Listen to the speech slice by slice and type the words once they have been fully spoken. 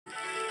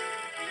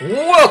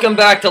Welcome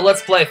back to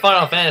Let's Play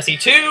Final Fantasy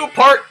II,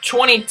 Part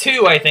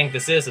 22, I think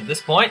this is at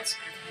this point.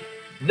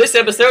 This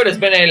episode has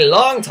been a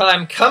long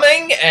time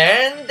coming,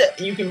 and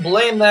you can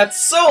blame that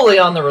solely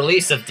on the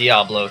release of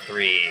Diablo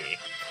III.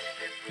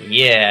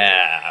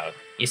 Yeah,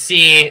 you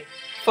see,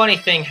 funny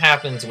thing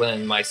happens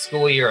when my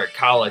school year at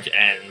college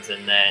ends,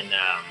 and then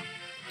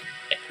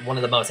one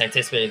of the most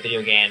anticipated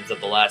video games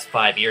of the last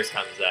 5 years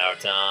comes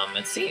out.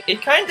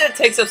 It kind of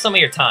takes up some of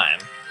your time.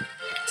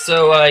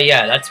 So,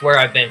 yeah, that's where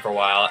I've been for a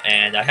while,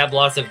 and I have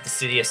lots of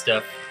Dissidia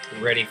stuff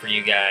ready for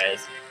you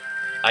guys.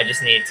 I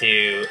just need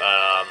to,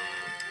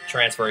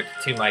 transfer it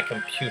to my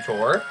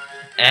computer,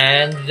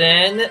 and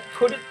then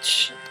put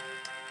it...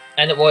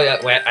 well,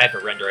 I have to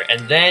render it,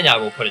 and then I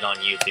will put it on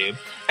YouTube.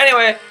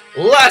 Anyway,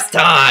 last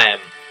time!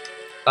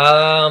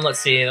 Let's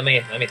see, let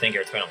me think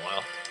here, it's been a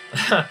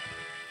while.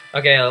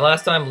 Okay,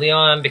 last time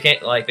Leon became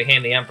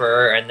the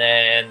Emperor, and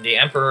then the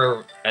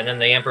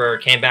Emperor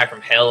came back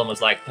from hell and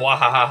was like,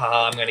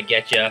 "Wahahaha, I'm gonna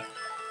get you."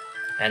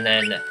 And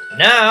then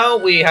now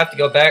we have to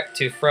go back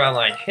to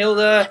Fraulein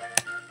Hilda,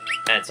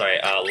 and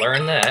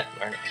learn that.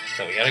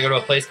 So we gotta go to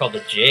a place called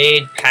the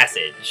Jade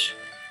Passage.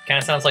 Kind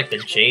of sounds like the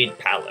Jade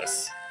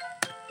Palace.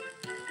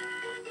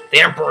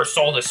 The Emperor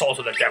sold his soul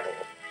to the devil.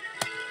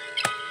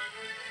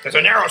 There's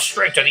a narrow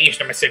strait to the east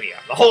of Mysidia.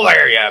 The whole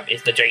area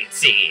is the Jade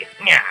Sea.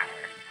 Nyah.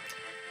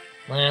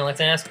 Well, let's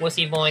ask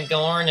Wussy Boy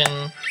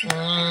Gordon.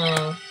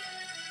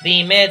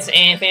 The myths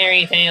and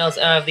fairy tales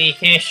of the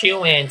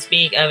Kashuan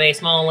speak of a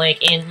small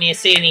lake in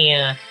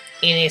Mysidia.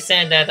 It is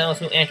said that those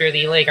who enter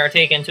the lake are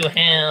taken to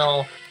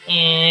hell.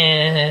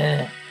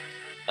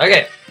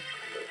 Okay.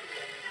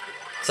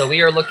 So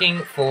we are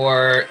looking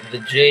for the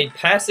Jade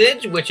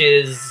Passage, which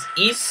is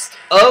east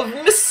of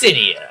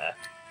Mysidia.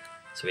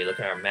 So we look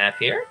at our map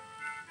here.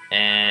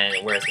 And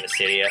where's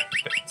Mysidia?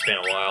 It's been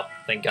a while.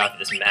 Thank God for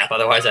this map,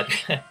 otherwise I'd...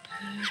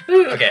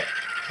 Okay,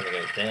 so we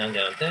go down,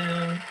 down,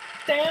 down,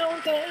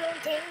 down, down,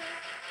 down.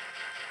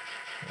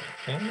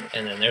 Okay,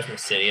 and then there's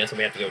Mysidia, so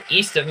we have to go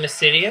east of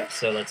Mysidia,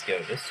 so let's go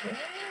this way.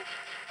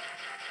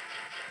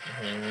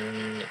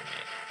 And...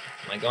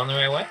 am I going the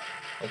right way?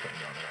 Okay,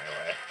 I'm going the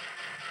right way.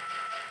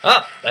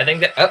 Oh,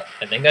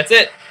 I think that's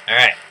it.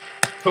 Alright,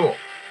 cool.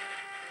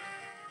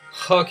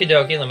 Okie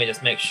dokie, let me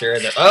just make sure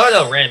that... oh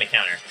no, random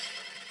encounter.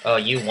 Oh,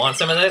 you want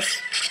some of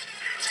this?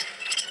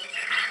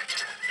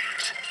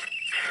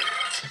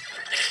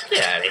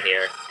 Get out of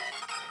here.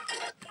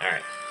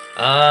 Alright.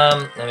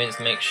 Let me just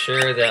make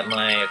sure that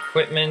my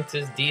equipment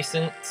is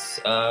decent.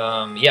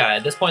 Yeah,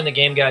 at this point in the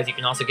game, guys, you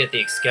can also get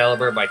the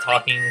Excalibur by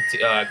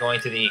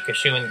going to the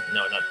Kashuan...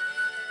 no, not...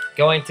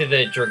 going to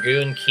the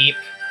Dragoon Keep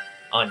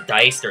on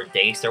Dice, or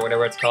Dace, or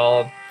whatever it's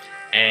called.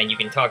 And you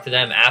can talk to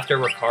them after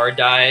Ricard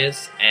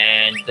dies,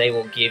 and they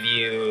will give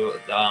you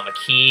a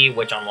key,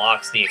 which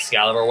unlocks the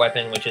Excalibur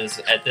weapon, which is,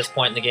 at this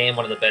point in the game,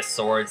 one of the best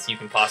swords you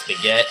can possibly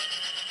get.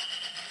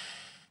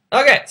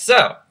 Okay,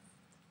 so,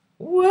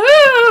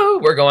 woo!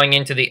 We're going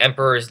into the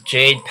Emperor's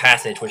Jade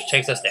Passage, which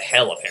takes us to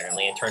hell,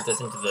 apparently, and turns us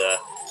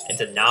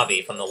into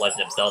Navi from The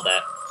Legend of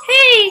Zelda.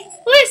 Hey,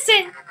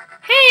 listen!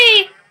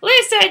 Hey,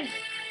 listen!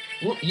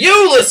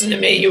 You listen to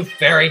me, you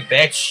fairy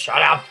bitch!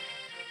 Shut up!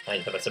 I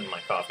need to put a sip of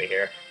my coffee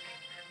here.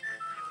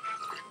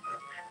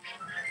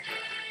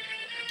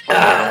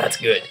 Ah, that's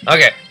good.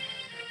 Okay.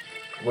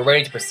 We're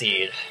ready to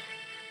proceed.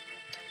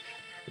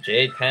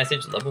 Jade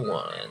Passage, level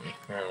 1.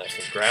 There's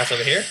some grass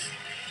over here.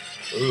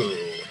 Ooh,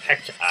 heck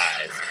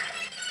eyes.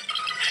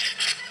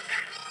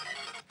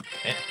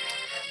 Okay.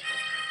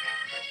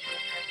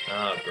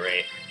 Oh,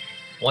 great.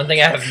 One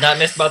thing I have not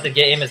missed about the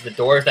game is the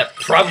doors that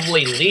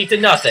probably lead to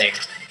nothing.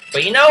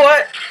 But you know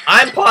what?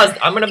 I'm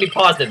gonna be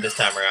positive this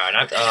time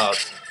around.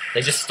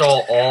 They just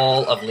stole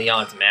all of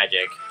Leon's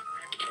magic.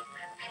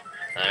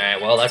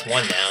 Alright, well, that's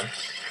one down.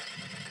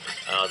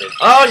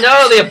 Oh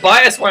no, the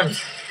Abias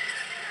worms!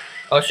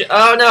 Oh shit,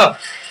 oh no!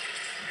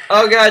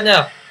 Oh god,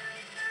 no!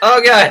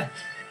 Oh god!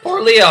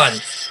 Poor Leon!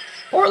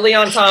 Poor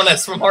Leon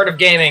Thomas from Heart of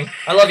Gaming.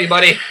 I love you,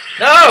 buddy.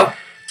 No!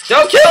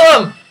 Don't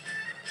kill him!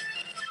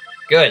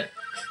 Good.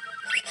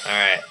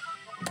 Alright.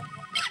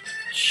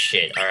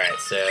 Shit, alright,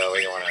 so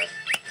we wanna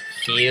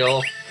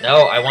heal.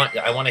 No, I want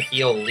to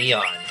heal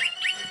Leon.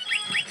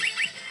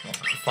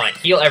 Fine,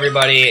 heal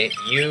everybody.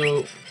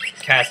 You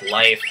cast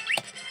life,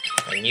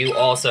 and you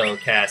also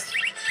cast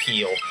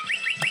heal.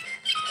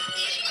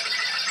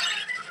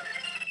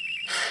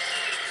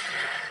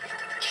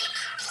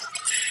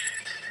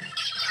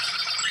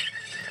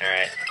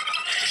 Alright.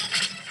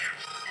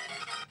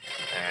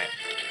 Alright.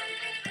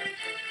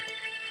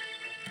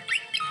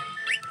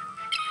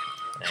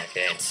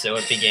 Okay, so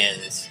it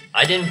begins.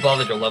 I didn't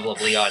bother to level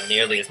up Leon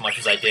nearly as much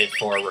as I did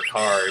for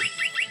Ricard,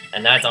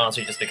 and that's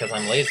honestly just because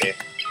I'm lazy.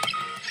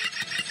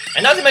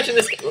 And not to mention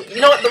this,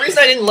 you know what, the reason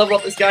I didn't level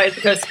up this guy is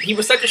because he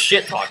was such a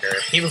shit talker.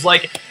 He was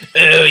like,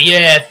 "Oh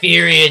yeah,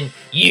 Furion,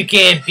 you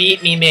can't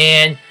beat me,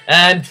 man.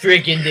 I'm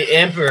freaking the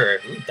Emperor."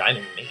 Ooh,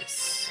 Diamond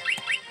Mace.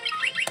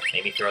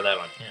 Maybe throw that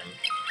on him.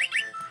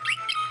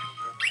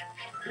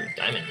 Ooh,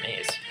 Diamond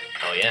Mace.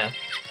 Oh yeah.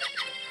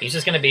 He's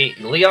just gonna be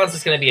Leon's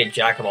just gonna be a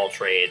jack of all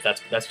trades.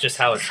 That's just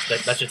how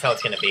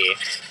it's gonna be.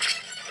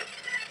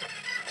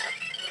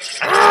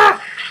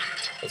 Ah!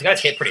 Those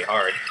guys hit pretty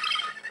hard.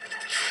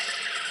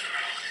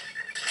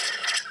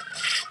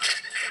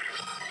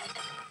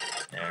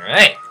 All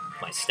right,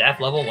 my staff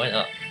level went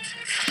up.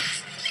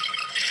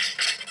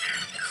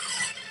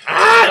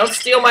 Ah! Don't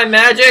steal my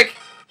magic,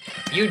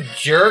 you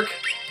jerk.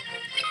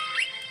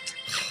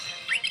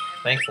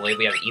 Thankfully,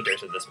 we have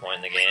ethers at this point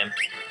in the game.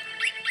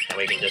 And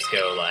we can just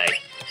go,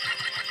 like...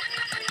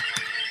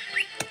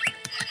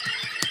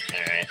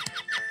 Alright.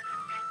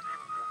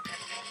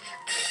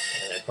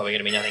 And there's probably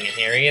gonna be nothing in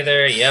here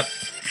either. Yep.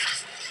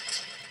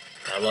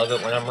 I love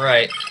it when I'm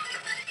right.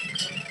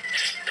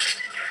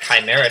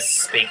 Chimera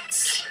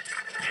speaks.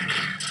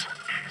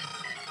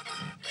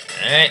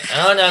 Alright.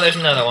 Oh no, there's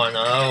another one.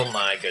 Oh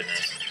my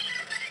goodness.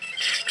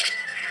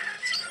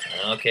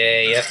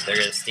 Okay, yep, they're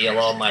gonna steal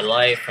all my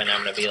life, and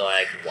I'm gonna be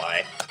like,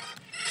 why?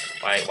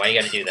 Why you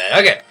gotta do that?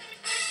 Okay.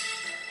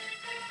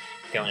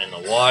 Going in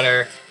the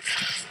water.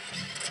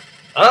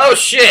 Oh,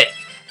 shit!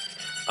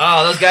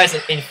 Oh, those guys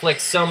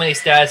inflict so many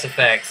status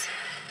effects.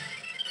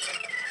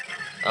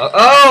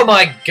 Oh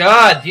my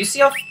god! Do you see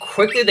how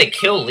quickly they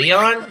kill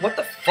Leon? What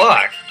the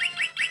fuck?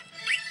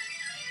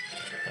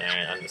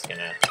 Alright, I'm just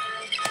gonna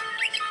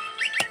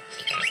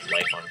cast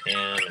life on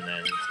him, and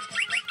then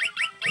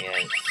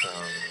get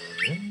some...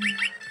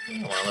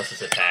 Well, let's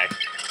just attack.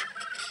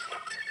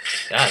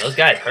 God, those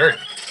guys hurt.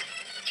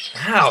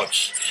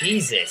 Ouch!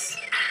 Jesus!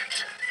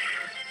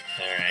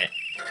 Alright.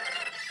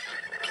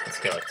 Let's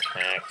go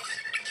attack.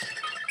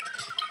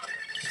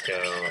 Let's go,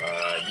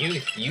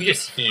 you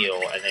just heal,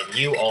 and then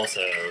you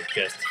also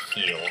just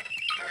heal.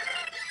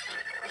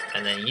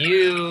 And then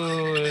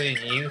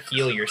you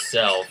heal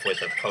yourself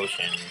with a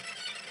potion.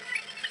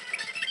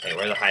 Hey,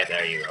 where the hype?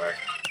 There you are.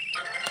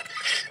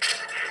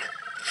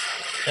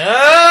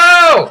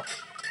 No!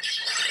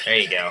 There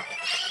you go.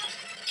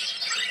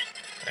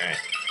 Alright.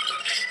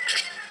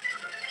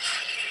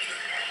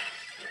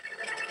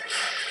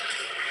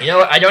 You know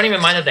what? I don't even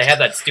mind that they have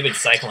that stupid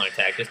Cyclone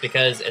attack, just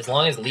because as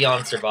long as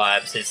Leon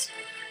survives,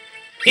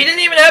 he didn't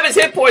even have his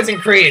hit points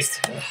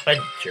increased! Ugh, that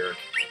jerk.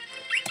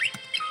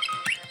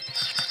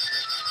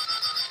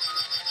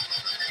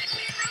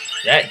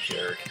 That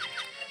jerk.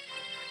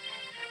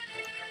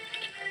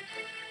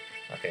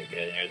 Okay,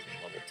 good. There's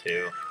level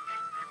 2.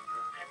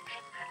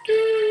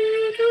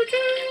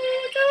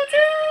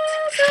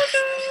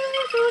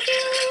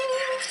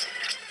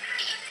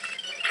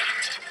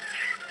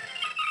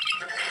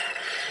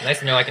 Nice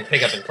to know I can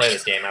pick up and play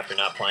this game after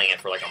not playing it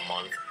for like a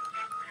month.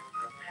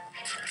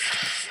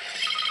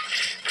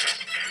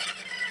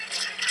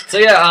 So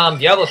yeah,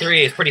 Diablo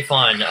 3 is pretty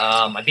fun.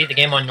 I beat the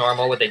game on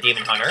normal with a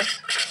Demon Hunter.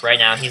 Right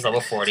now he's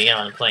level 40 and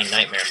I'm playing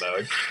Nightmare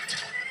mode.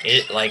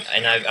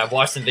 And I've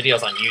watched some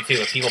videos on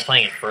YouTube of people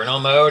playing Inferno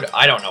mode.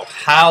 I don't know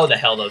how the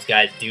hell those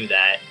guys do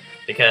that,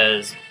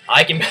 because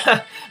my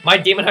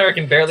Demon Hunter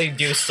can barely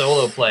do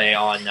solo play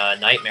on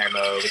Nightmare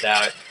mode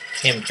without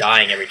him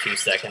dying every 2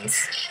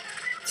 seconds.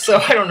 So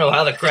I don't know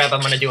how the crap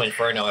I'm gonna do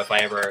Inferno if I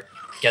ever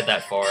get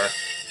that far.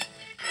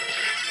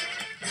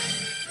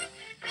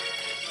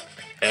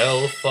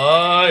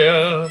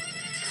 Hellfire,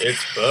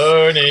 it's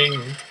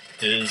burning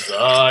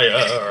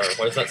desire.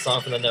 What is that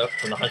song from the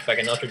Hunchback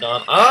of Notre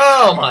Dame?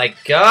 Oh my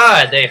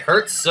god, they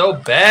hurt so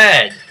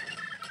bad.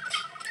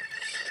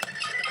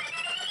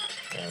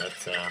 Yeah,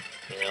 let's you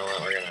know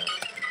what? We're gonna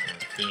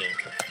key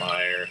into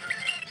fire,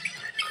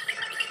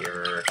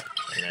 cure,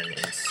 and then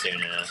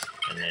Insuna,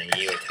 and then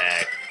you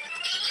attack.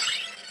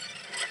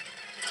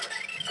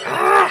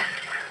 Ah!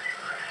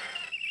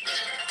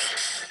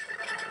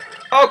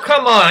 Oh,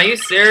 come on, are you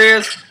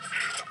serious?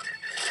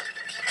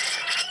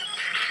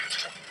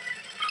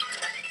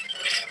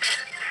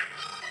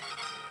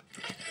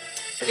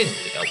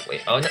 Friggin'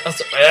 wait, oh no,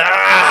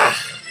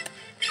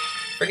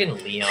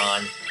 friggin'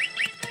 Leon.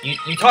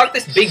 You talk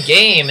this big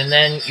game and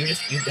then you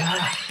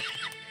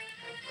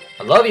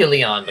I love you,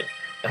 Leon, but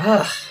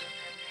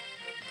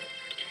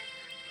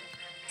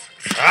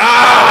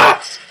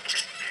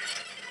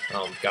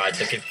oh god,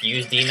 the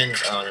confused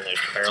demons. Oh, and then there's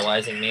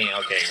paralyzing me.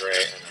 Okay,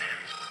 great.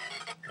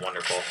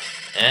 Wonderful.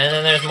 And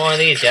then there's more of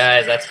these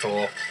guys. That's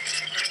cool.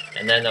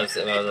 And then those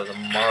the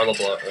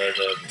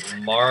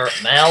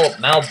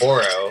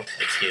Malboro.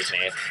 Excuse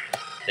me.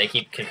 They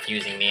keep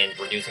confusing me and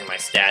reducing my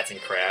stats and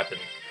crap. And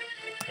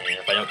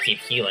if I don't keep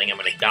healing, I'm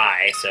gonna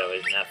die. So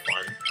isn't that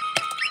fun?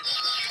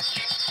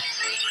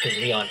 Because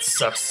Leon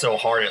sucks so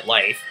hard at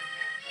life.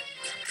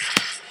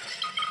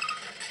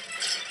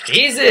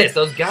 Jesus,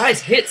 those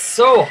guys hit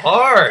so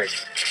hard.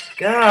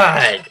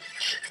 God.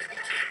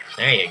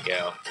 There you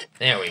go.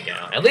 There we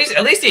go. At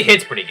least he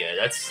hits pretty good.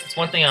 That's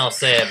one thing I'll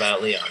say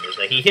about Leon, is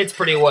that he hits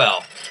pretty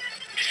well.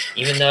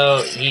 Even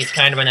though he's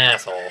kind of an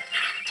asshole.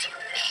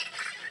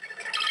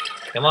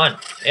 Come on.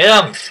 Hit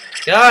him!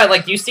 God,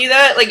 like, do you see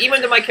that? Like,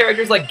 even to my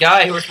characters like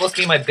Guy, who are supposed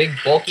to be my big,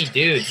 bulky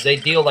dudes, they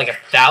deal like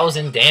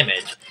 1,000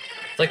 damage.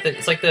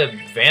 It's like the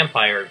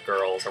vampire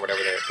girls, or whatever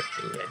they're...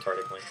 Ooh,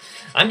 Antarctic one.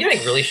 I'm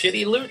getting really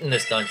shitty loot in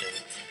this dungeon.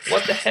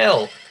 What the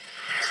hell?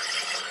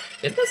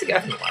 Isn't this the guy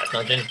from the last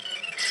dungeon?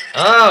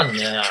 Oh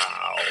no.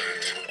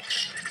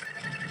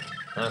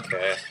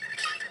 Okay.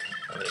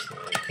 I'm just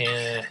going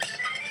here.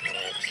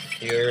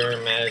 Cure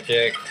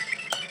magic.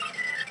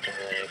 And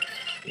then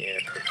yeah,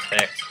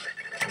 protect.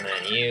 And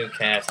then you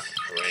cast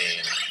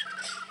Drain.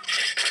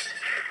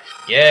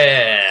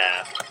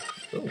 Yeah!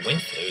 Ooh,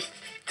 wind flute.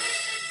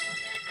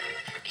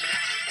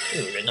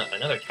 Ooh,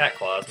 another cat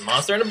claws.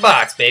 Monster in a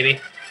box, baby!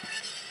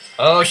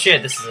 Oh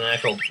shit, this is an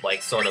actual,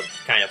 like, sort of,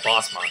 kind of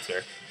boss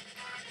monster.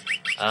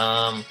 Do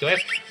I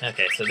have...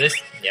 Okay, so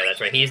this... Yeah, that's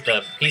right, he's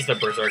the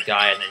berserk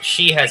guy, and then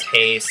she has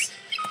haste.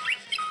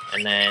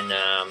 And then,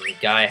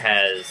 guy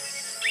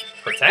has...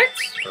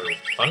 Protect? Or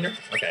thunder?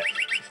 Okay.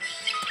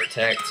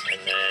 Protect,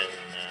 and then,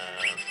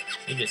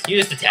 you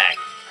just attack.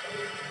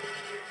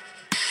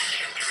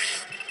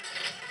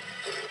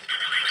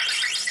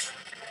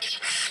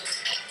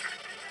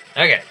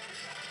 Okay.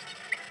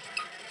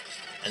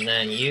 And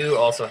then you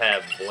also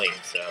have Blink,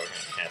 so we're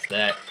gonna cast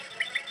that.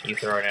 You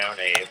throw down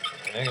a...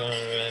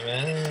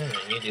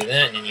 And you do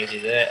that, and then you do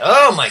that.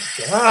 Oh my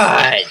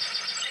god!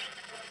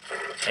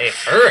 They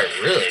hurt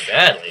really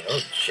badly.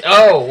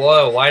 Oh,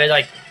 whoa, why did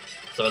I...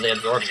 So they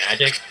absorb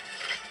magic?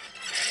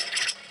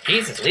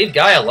 Jesus, leave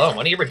Guy alone.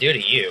 What did he ever do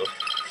to you?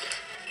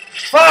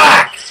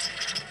 Fuck!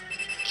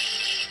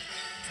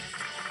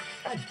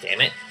 God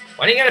damn it.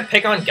 Why do you gotta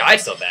pick on Guy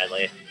so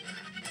badly?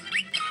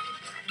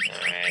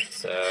 Alright,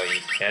 so you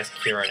cast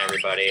Cure on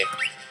everybody,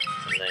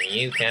 and then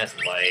you cast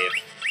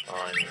Life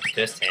on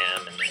just him,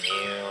 and then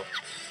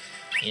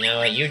you know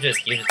what, you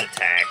just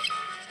attack.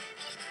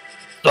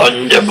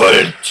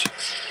 Thunderbolt!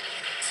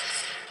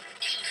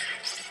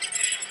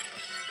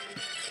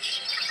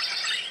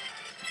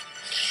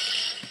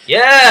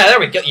 Yeah, there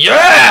we go.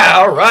 Yeah,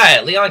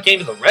 alright, Leon came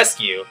to the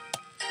rescue.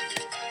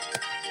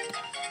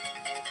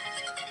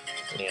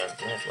 Leon's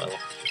next level.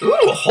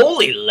 Ooh,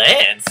 Holy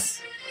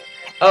Lance!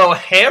 Oh,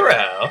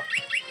 Harrow!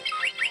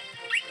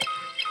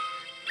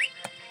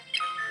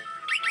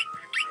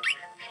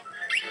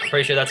 I'm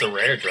pretty sure that's a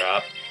rare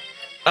drop.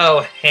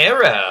 Oh,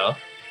 Harrow!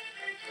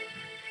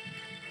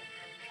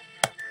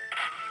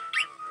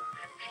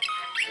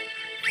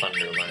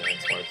 Thunder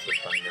Lance, what's the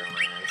Thunder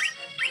Lance?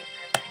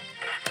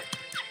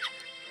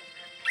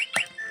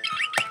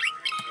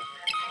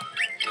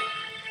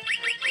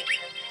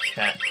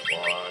 Cat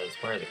Claws,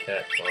 where are the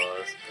Cat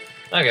Claws?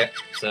 Okay,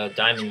 so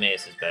Diamond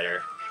Mace is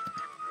better.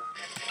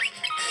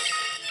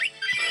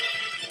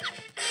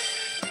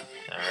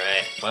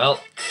 Alright, well,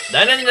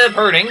 that ended up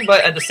hurting,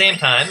 but at the same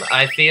time,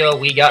 I feel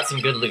we got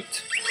some good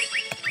loot.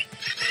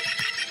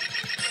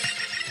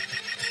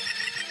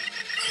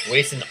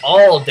 Wasting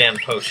all damn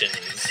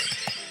potions.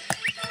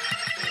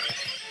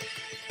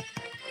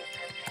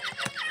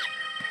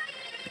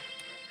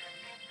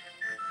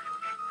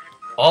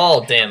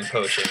 All damn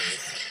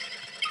potions.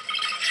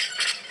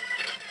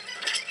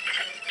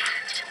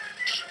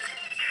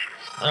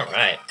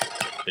 Alright.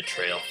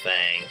 Betrayal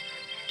Fang.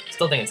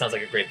 Still think it sounds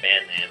like a great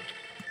band name.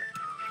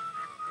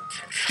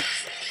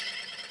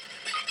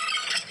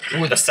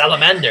 Ooh, the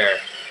Salamander!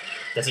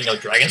 Does he know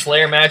Dragon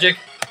Slayer magic?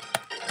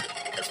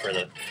 That's for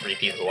the 3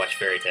 people who watch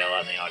Fairy Tail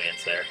out in the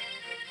audience there.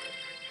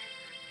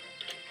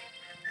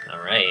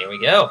 Alright, here we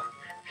go.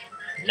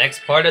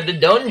 Next part of the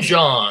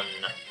dungeon!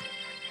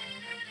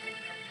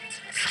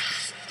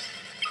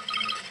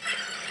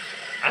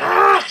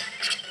 Ah!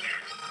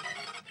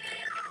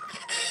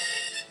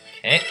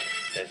 Okay,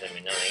 there's gonna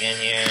be nothing in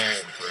here.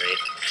 Great.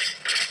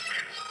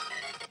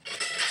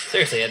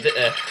 Seriously,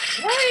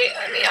 why?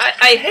 I mean,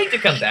 I hate to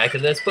come back to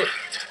this, but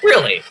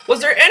really,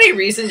 was there any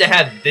reason to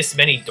have this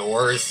many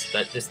doors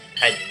that just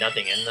had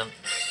nothing in them?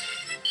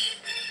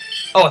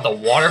 Oh, the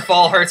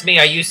waterfall hurts me?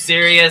 Are you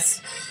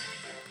serious?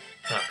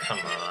 Oh, come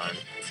on.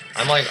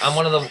 I'm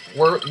one of the...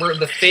 We're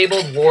the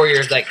fabled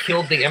warriors that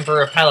killed the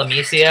Emperor of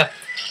Palamecia,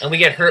 and we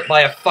get hurt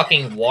by a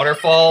fucking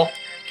waterfall?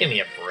 Give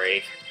me a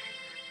break.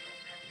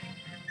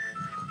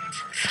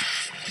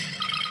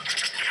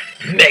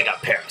 Mega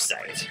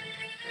Parasite.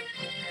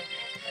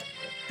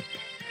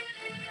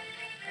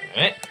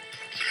 Alright.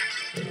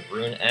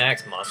 Rune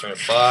Axe, Monster in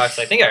a Box.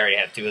 I think I already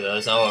have 2 of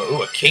those. Oh,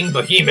 ooh, a King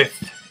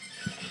Behemoth.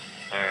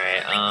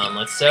 Alright,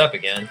 let's set up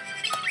again.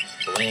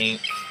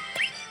 Blink.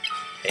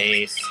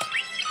 Haste.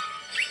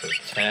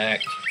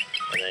 Protect.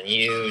 And then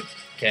you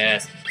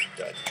cast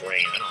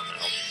Drain. I don't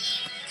know.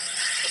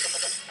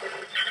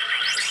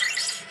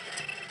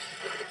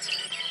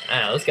 I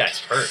don't know, those guys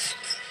hurt.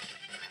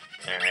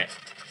 Alright.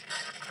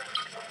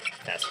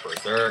 Cast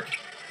Berserk.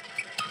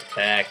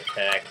 Attack,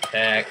 attack,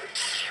 attack.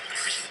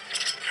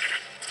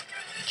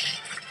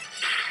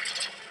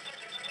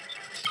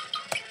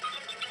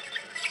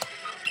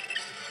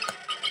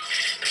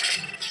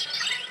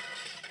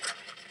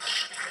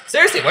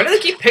 Seriously, why do they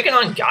keep picking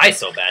on Guy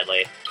so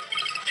badly?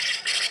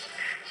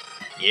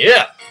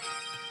 Yeah!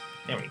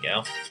 There we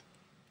go.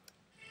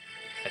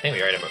 I think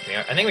we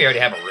already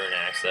have a Rune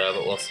Axe though,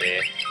 but we'll see.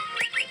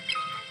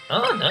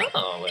 Oh no,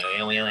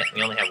 we only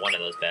have one of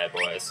those bad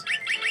boys.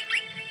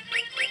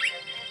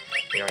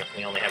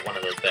 We only have one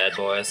of those bad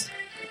boys.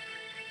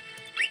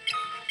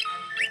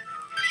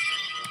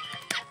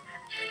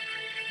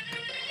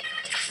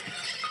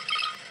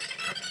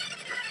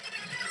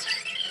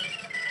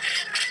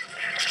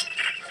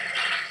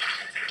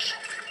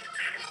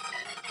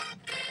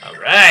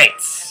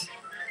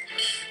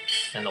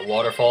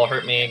 waterfall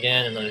hurt me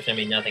again, and then there's gonna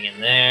be nothing in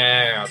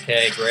there.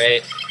 Okay,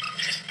 great.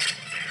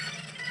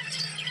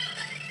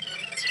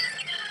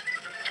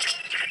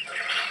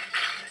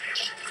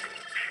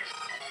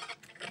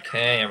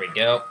 Okay, here we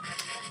go.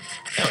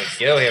 Here we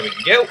go, here we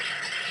go.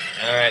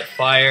 Alright,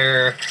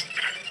 fire.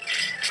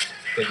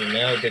 Good to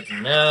know, good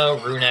to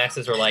know. Rune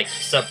axes are like,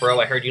 sup bro,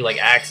 I heard you like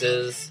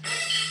axes.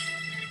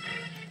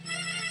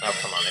 Oh,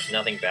 come on, there's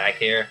nothing back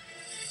here.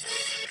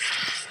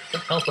 What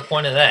the hell's the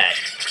point of that?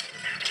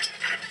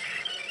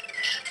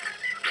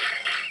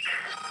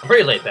 I'm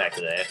pretty laid back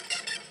today.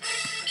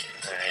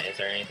 Alright, is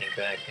there anything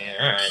back here?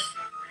 Alright.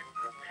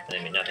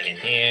 There's nothing in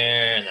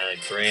here, another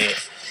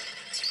great.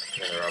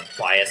 Another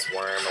bias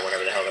worm, or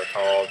whatever the hell they're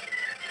called.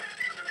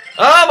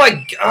 Oh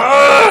my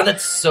god!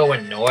 That's so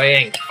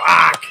annoying!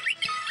 Fuck!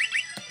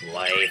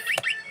 Life.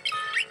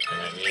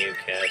 And then you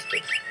cast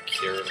the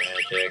cure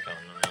magic on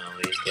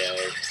these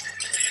guys.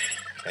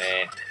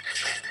 Okay.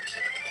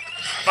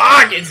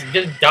 Fuck! It's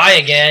gonna die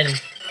again!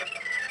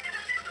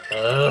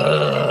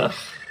 Ugh.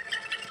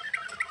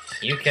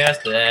 You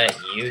cast that,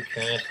 you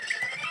cast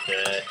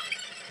that,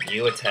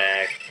 you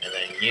attack, and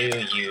then you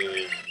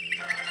use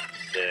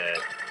that.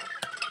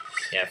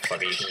 Yeah,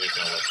 fuck it, you can use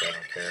no elixir, I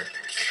don't care.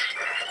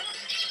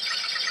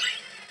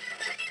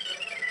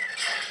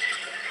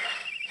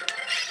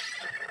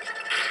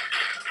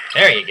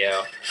 There you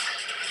go.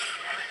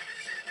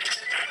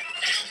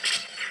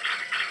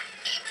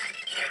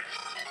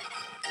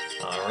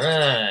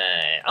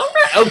 Alright.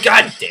 Alright! Oh,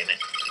 god damn it!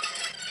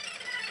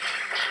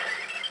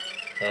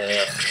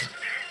 Ugh.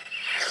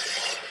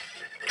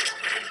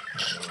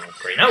 Oh,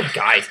 great. Now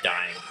guy's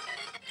dying.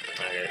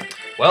 Okay.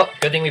 Well,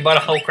 good thing we bought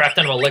a whole crap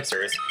ton of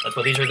elixirs. That's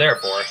what these are there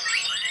for.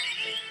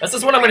 That's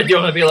just what I'm gonna do.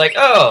 I'm gonna be like,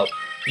 oh,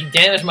 you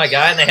damaged my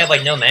guy and they have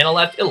like no mana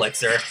left?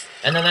 Elixir.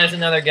 And then there's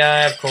another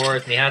guy, of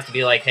course, and he has to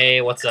be like, hey,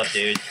 what's up,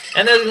 dude?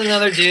 And there's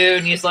another dude,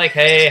 and he's like,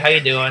 hey, how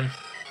you doing?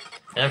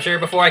 And I'm sure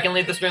before I can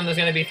leave this room, there's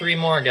gonna be 3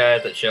 more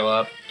guys that show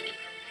up.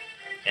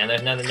 And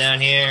there's nothing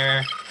down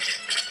here.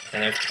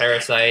 And there's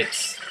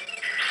parasites.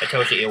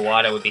 Hitoshi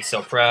Iwata would be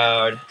so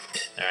proud.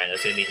 Alright,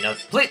 there's gonna be no...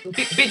 Please,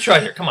 be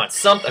treasure, come on,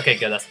 okay,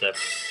 good, that's the...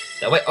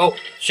 That way, oh,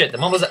 shit, the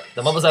mob was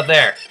up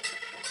there.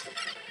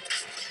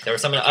 There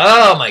was something...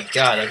 Oh my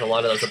god, there's a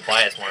lot of those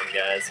bias worm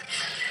guys.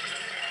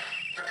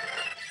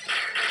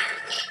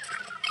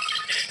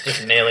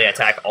 Just melee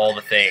attack all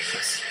the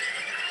things.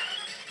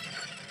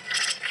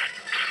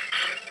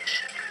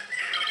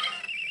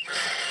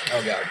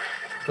 Oh god.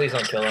 Please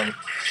don't kill him.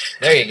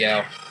 There you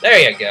go. There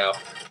you go.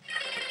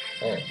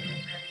 Oh.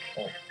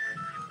 Oh.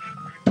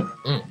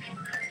 Mm.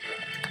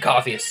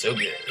 Coffee is so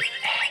good.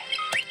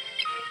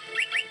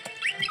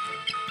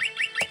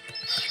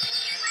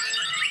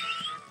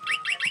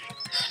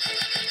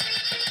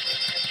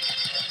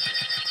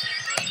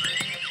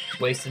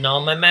 Wasting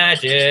all my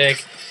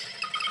magic.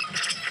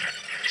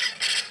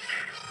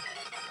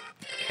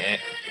 Okay.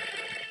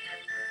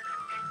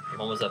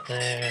 One was up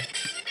there.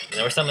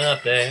 There was something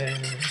up there.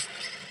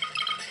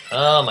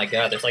 Oh my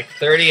god, there's like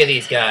 30 of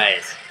these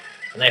guys.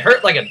 And they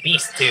hurt like a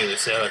beast too,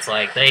 so it's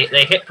like, they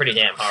hit pretty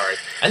damn hard.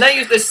 And I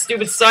use this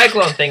stupid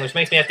cyclone thing, which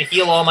makes me have to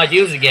heal all my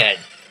dudes again.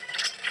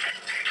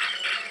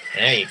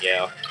 There you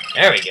go.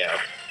 There we go.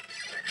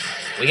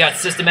 We got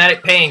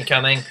systematic pain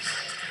coming.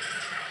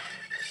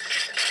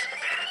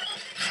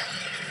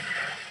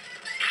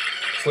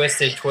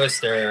 Twisted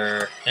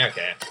Twister.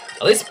 Okay.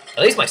 At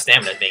least my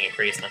stamina is being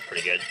increased, and that's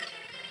pretty good.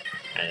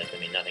 And there's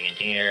gonna be nothing in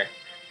here.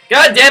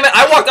 God damn it!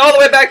 I walked all the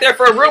way back there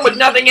for a room with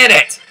nothing in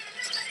it!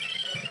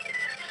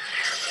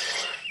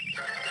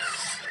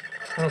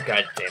 Oh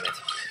god damn it.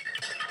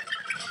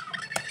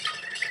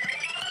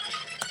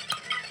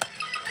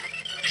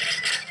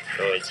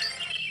 Good.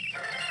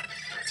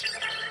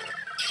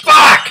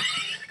 Fuck!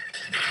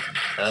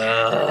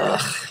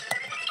 Ugh.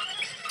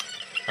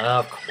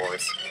 Of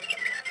course.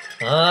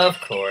 Of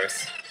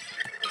course.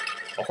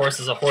 A horse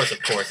is a horse,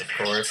 of course, of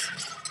course.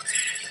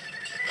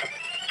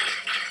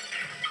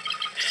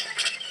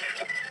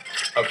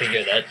 Okay,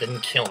 good, that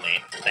didn't kill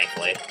me,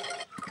 thankfully.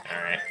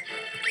 Alright.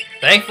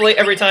 Thankfully,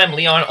 every time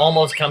Leon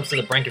almost comes to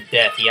the brink of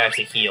death, he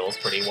actually heals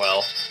pretty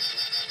well.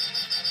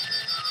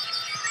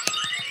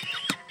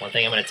 One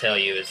thing I'm going to tell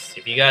you is,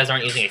 if you guys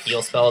aren't using a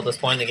heal spell at this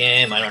point in the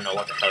game, I don't know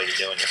what the hell you're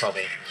doing. You're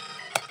probably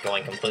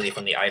going completely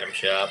from the item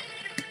shop.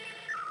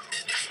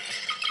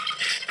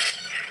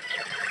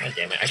 God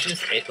damn it, I should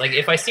just, like,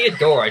 if I see a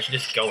door, I should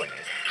just go in it.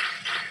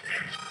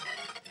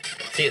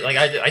 See, like,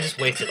 I just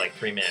wasted, like,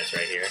 3 minutes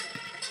right here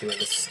doing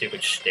this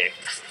stupid shtick.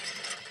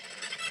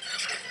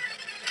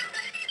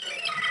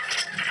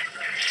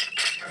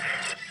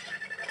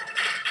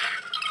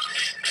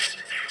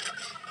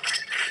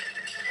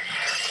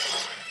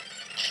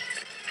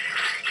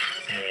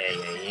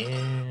 Yeah.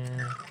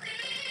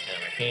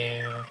 Over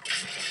here.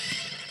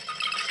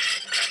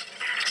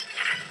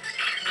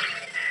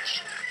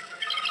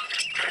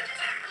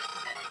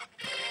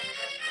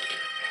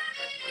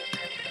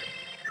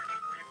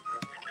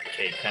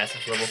 Jade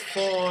Passage level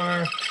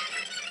 4.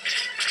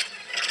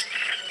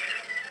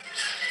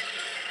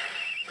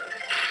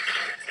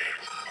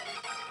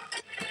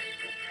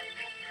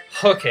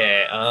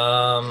 Okay,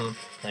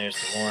 there's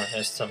some more.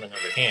 There's something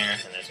over here,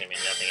 and there's gonna be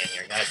nothing in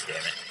here. God damn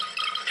it.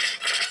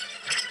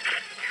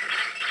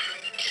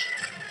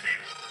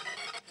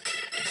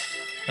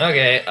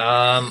 Okay,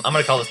 I'm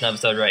gonna call this an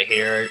episode right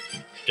here,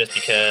 just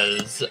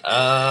because,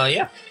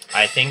 yeah,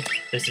 I think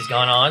this has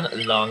gone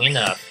on long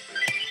enough.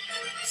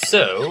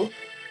 So,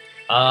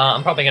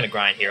 I'm probably gonna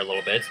grind here a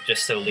little bit,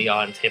 just so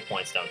Leon's hit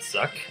points don't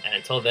suck, and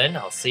until then,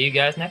 I'll see you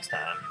guys next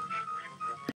time.